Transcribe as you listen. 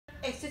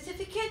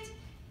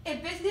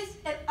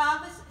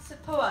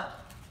support.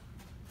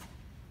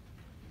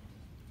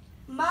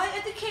 My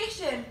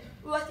education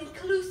was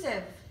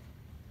inclusive.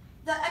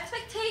 The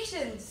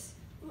expectations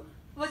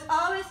was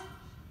always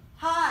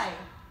high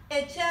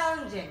and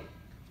challenging.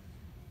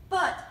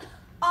 But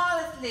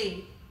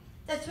honestly,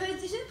 the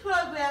transition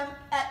program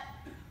at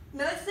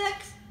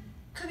Middlesex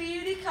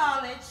Community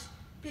College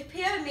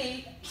prepared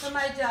me for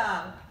my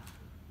job.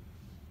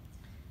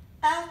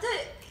 After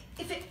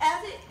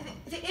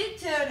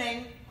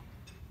interning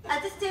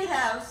at the State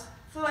House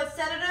for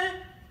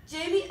Senator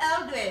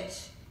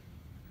Eldridge,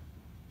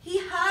 he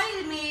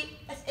hired me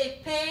as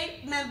a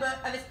paid member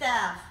of his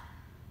staff.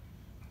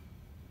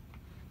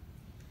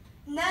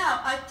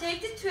 Now I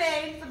take the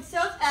train from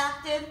South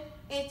Acton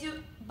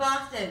into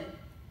Boston.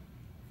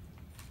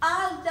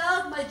 I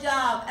love my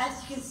job,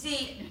 as you can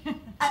see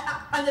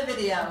on the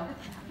video.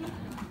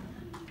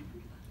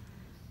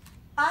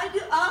 I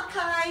do all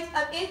kinds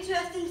of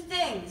interesting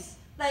things,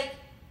 like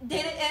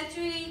data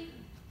entry,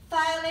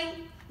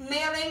 filing,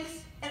 mailings,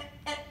 and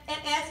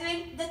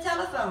answering the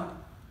telephone.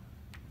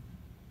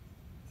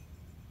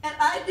 And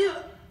I do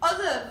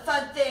other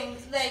fun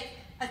things, like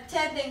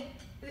attending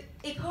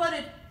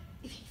reported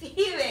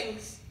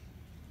hearings,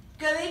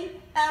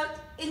 going out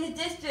in the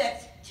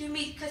district to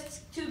meet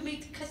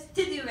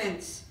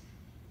constituents.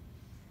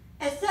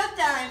 And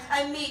sometimes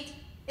I meet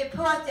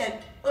important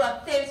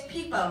or famous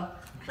people,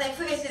 like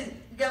for instance,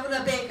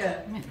 Governor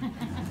Baker.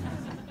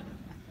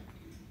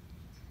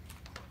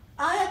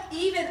 I have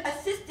even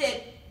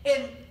assisted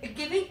in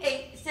giving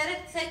a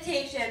Senate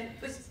citation,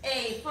 which is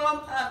a form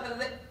of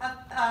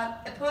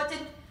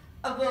important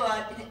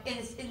award in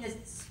the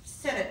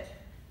Senate,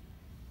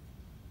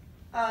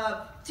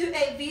 to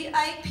a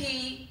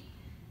VIP,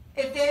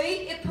 a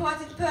very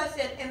important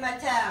person in my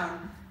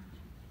town.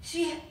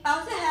 She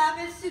also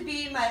happens to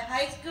be my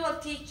high school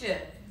teacher.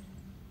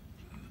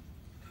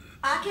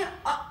 I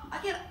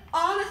can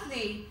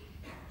honestly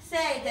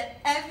say that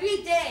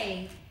every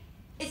day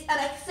is an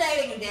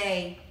exciting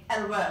day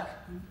at work.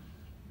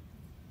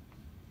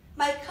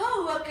 My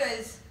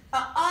co-workers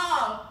are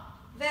all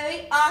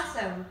very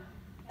awesome,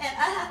 and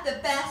I have the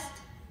best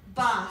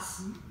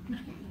boss.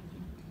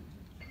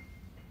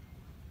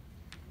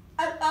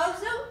 I'm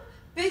also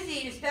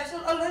busy with Special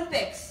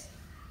Olympics.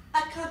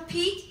 I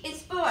compete in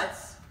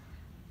sports,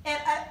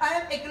 and I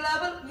am a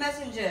global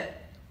messenger.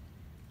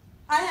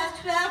 I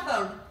have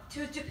traveled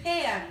to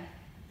Japan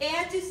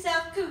and to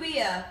South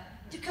Korea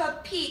to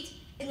compete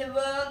in the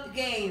World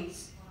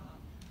Games.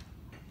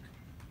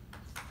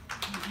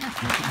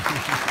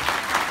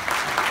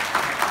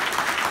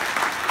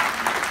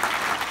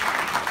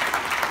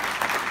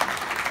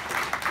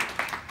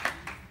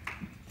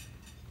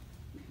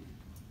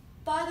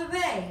 By the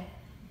way,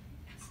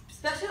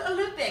 Special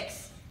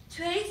Olympics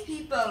trains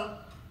people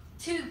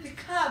to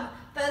become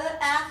better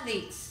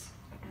athletes,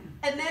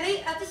 and many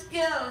of the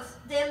skills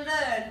they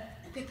learn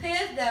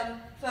prepare them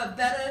for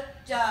better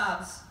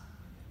jobs.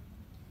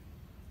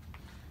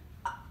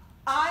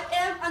 I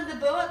am on the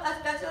board of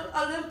Special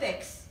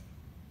Olympics,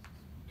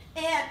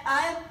 and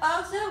I am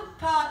also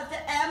part of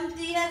the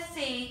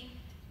MDSC,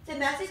 the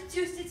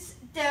Massachusetts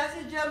Down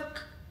Syndrome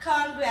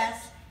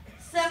Congress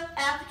South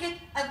Acton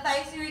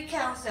Advisory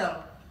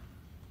Council.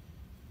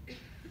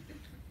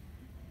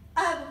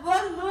 I have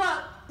one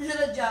more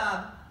little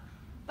job,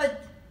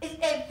 but it's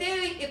a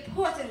very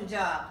important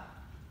job.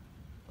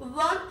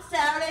 One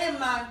Saturday a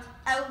month,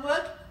 I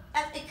work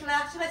as a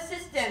classroom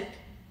assistant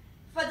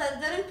for the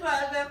Learning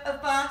Program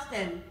of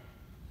Boston.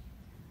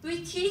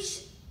 We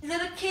teach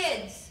little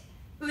kids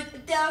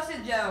with Down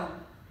syndrome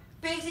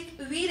basic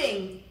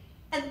reading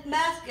and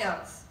math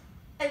skills,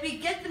 and we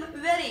get them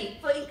ready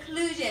for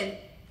inclusion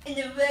in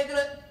the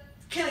regular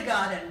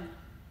kindergarten.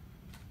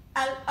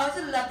 I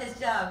also love this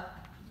job.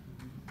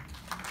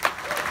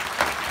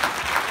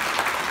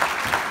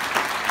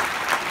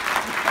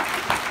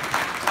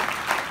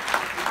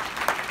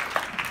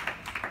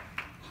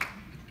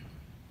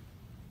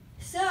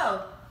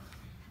 So,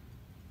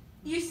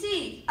 you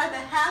see, I'm a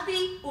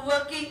happy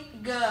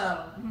working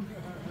girl.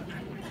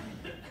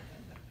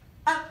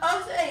 I'm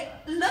also a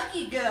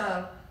lucky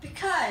girl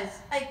because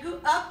I grew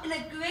up in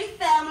a great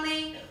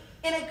family,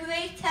 in a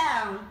great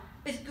town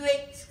with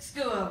great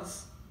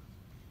schools.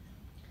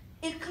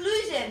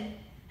 Inclusion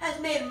has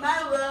made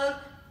my world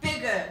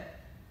bigger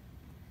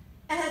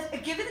and has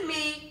given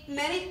me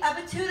many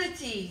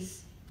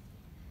opportunities.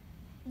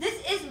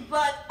 This is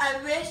what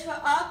I wish for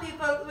all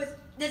people with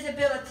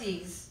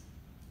disabilities.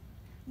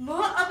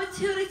 More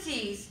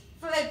opportunities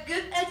for a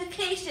good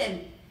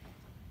education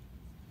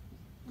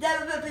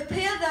that will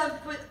prepare them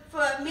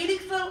for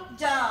meaningful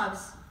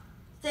jobs.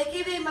 Thank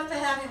you very much for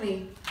having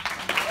me.